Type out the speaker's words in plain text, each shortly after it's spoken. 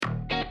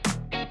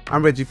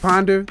I'm Reggie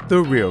Ponder,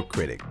 The Real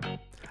Critic.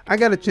 I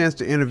got a chance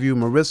to interview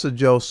Marissa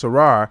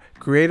Cerar,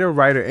 creator,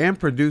 writer, and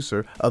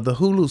producer of the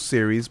Hulu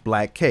series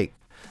Black Cake.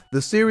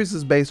 The series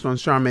is based on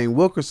Charmaine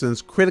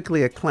Wilkerson's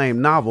critically acclaimed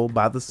novel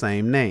by the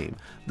same name.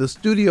 The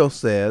studio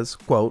says,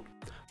 quote,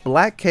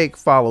 Black Cake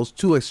follows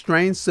two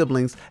estranged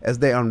siblings as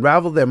they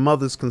unravel their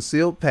mother's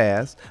concealed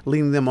past,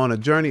 leading them on a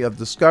journey of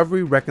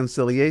discovery,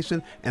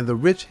 reconciliation, and the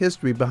rich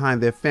history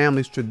behind their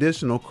family's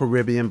traditional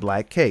Caribbean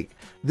black cake.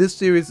 This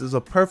series is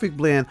a perfect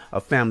blend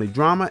of family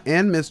drama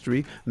and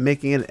mystery,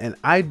 making it an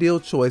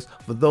ideal choice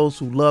for those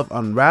who love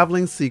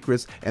unraveling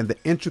secrets and the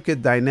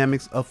intricate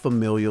dynamics of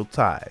familial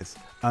ties,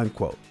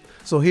 unquote.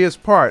 So here's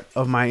part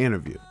of my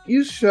interview.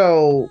 You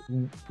show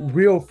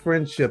real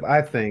friendship,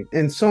 I think,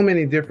 in so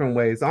many different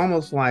ways,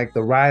 almost like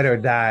the ride or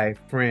die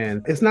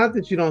friend. It's not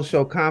that you don't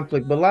show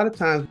conflict, but a lot of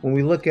times when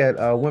we look at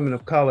women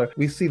of color,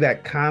 we see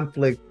that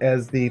conflict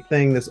as the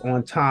thing that's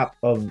on top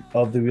of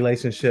the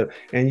relationship.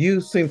 And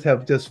you seem to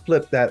have just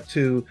flipped that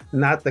to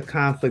not the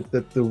conflict,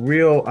 but the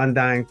real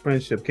undying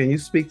friendship. Can you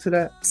speak to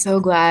that? So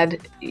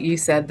glad you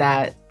said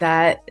that.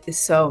 That is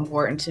so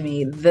important to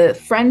me. The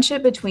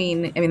friendship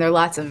between, there are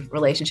lots of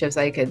relationships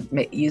I could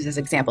use as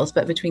examples,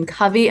 but between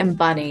Covey and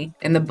Bunny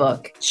in the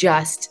book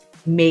just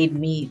made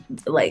me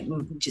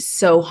just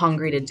so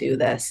hungry to do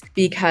this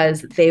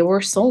because they were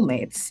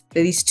soulmates.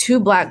 They're these two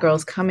black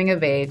girls coming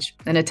of age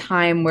in a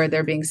time where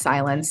they're being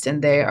silenced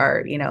and they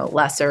are,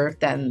 lesser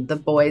than the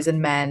boys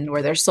and men,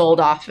 where they're sold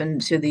off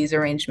into these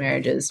arranged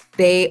marriages.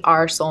 They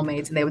are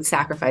soulmates and they would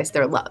sacrifice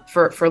their love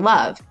for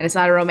love. And it's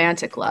not a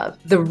romantic love.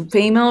 The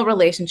female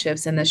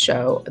relationships in the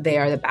show, they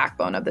are the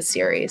backbone of the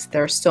series.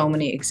 There are so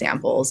many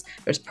examples.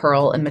 There's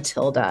Pearl and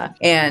Matilda.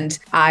 And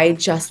I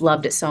just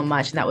loved it so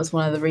much. And that was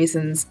one of the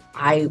reasons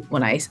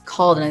when I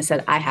called and I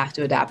said, I have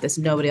to adapt this,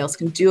 nobody else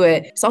can do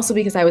it. It's also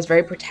because I was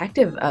very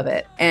protective of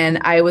it. And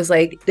I was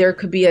like, there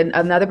could be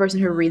another person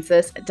who reads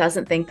this,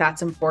 doesn't think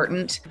that's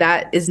important.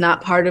 That is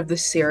not part of the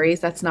series.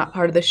 That's not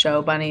part of the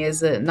show. Bunny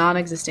is a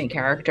non-existent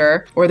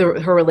character, or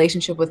her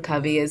relationship with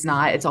Covey is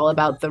not. It's all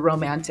about the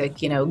romantic,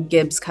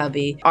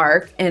 Gibbs-Covey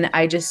arc. And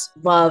I just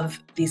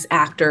love these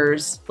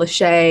actors,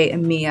 Lachey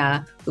and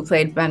Mia, who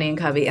played Bunny and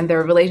Covey, and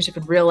their relationship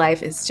in real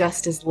life is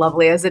just as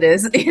lovely as it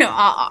is,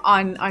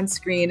 on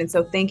screen. And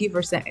so thank you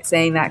for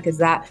saying that, because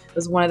that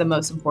was one of the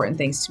most important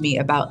things to me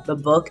about the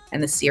book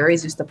and the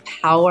series, just the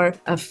power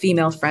of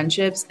female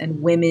friendships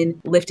and women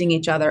lifting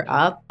each other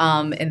up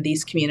in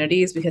these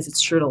communities, because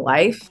it's true to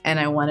life. And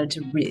I wanted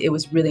to, it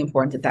was really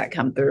important that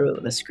come through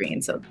the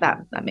screen. So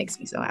that makes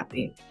me so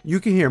happy. You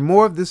can hear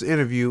more of this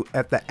interview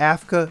at the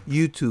AAFCA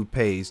YouTube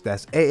page.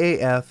 That's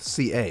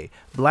AAFCA.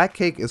 Black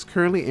Cake is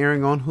currently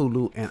airing on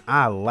Hulu, and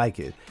I like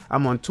it.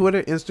 I'm on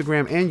Twitter,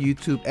 Instagram, and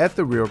YouTube at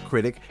The Real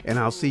Critic, and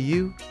I'll see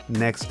you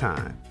next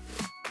time.